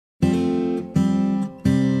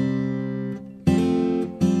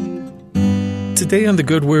Today on The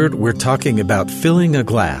Good Word, we're talking about filling a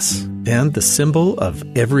glass and the symbol of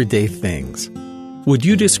everyday things. Would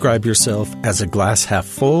you describe yourself as a glass half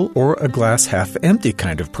full or a glass half empty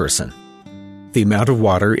kind of person? The amount of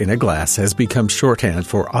water in a glass has become shorthand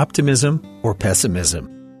for optimism or pessimism.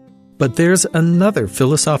 But there's another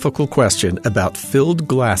philosophical question about filled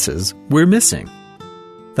glasses we're missing.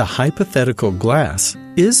 The hypothetical glass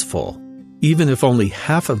is full. Even if only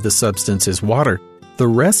half of the substance is water, the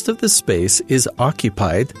rest of the space is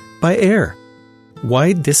occupied by air.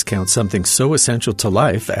 Why discount something so essential to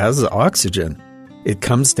life as oxygen? It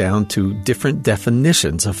comes down to different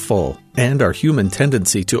definitions of full and our human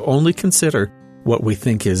tendency to only consider what we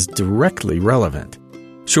think is directly relevant.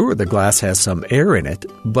 Sure, the glass has some air in it,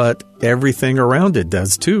 but everything around it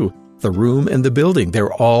does too. The room and the building,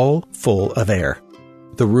 they're all full of air.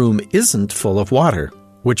 The room isn't full of water,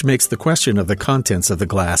 which makes the question of the contents of the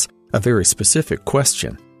glass a very specific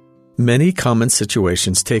question. Many common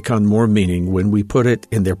situations take on more meaning when we put it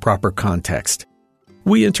in their proper context.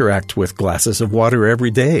 We interact with glasses of water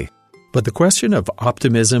every day, but the question of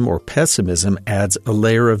optimism or pessimism adds a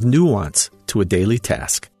layer of nuance to a daily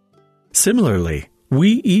task. Similarly,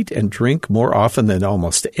 we eat and drink more often than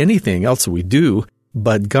almost anything else we do,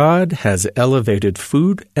 but God has elevated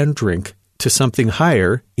food and drink to something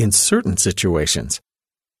higher in certain situations.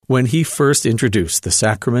 When he first introduced the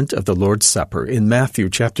sacrament of the Lord's Supper in Matthew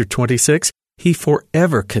chapter 26, he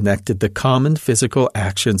forever connected the common physical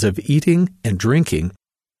actions of eating and drinking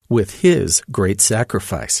with his great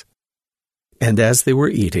sacrifice. And as they were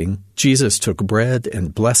eating, Jesus took bread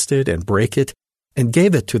and blessed it and brake it and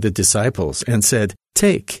gave it to the disciples and said,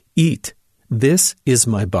 "Take, eat, this is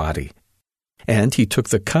my body." And he took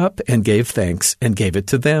the cup and gave thanks and gave it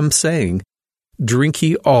to them, saying, "Drink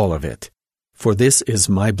ye all of it. For this is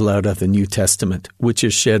my blood of the New Testament, which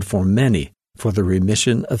is shed for many for the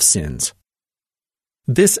remission of sins."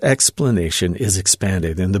 This explanation is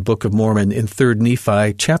expanded in the Book of Mormon in 3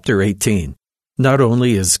 Nephi chapter 18. Not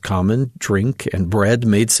only is common drink and bread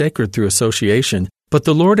made sacred through association, but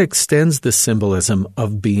the Lord extends the symbolism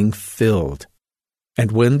of being filled.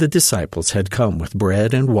 And when the disciples had come with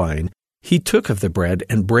bread and wine, he took of the bread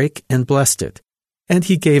and brake and blessed it. And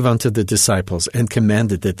he gave unto the disciples and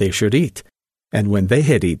commanded that they should eat. And when they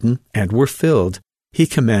had eaten and were filled, he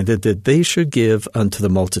commanded that they should give unto the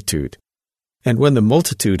multitude. And when the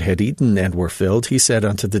multitude had eaten and were filled, he said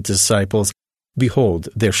unto the disciples, Behold,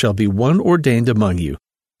 there shall be one ordained among you,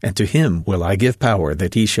 and to him will I give power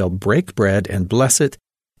that he shall break bread and bless it,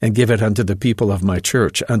 and give it unto the people of my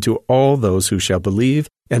church, unto all those who shall believe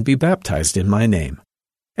and be baptized in my name.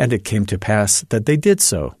 And it came to pass that they did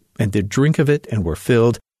so, and did drink of it, and were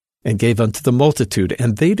filled, and gave unto the multitude,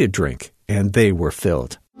 and they did drink, and they were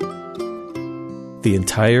filled. The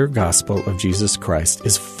entire gospel of Jesus Christ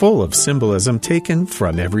is full of symbolism taken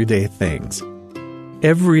from everyday things.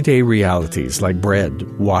 Everyday realities like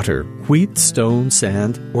bread, water, wheat, stone,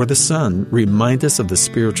 sand, or the sun remind us of the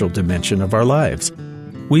spiritual dimension of our lives.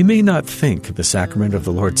 We may not think of the sacrament of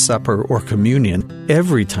the Lord's Supper or communion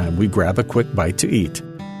every time we grab a quick bite to eat,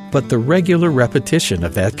 but the regular repetition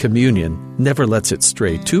of that communion never lets it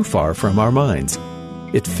stray too far from our minds.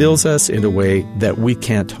 It fills us in a way that we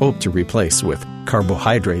can't hope to replace with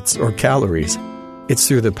carbohydrates or calories. It's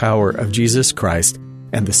through the power of Jesus Christ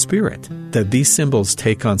and the Spirit that these symbols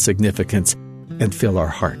take on significance and fill our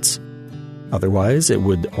hearts. Otherwise, it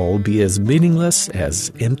would all be as meaningless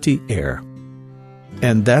as empty air.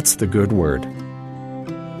 And that's the good word.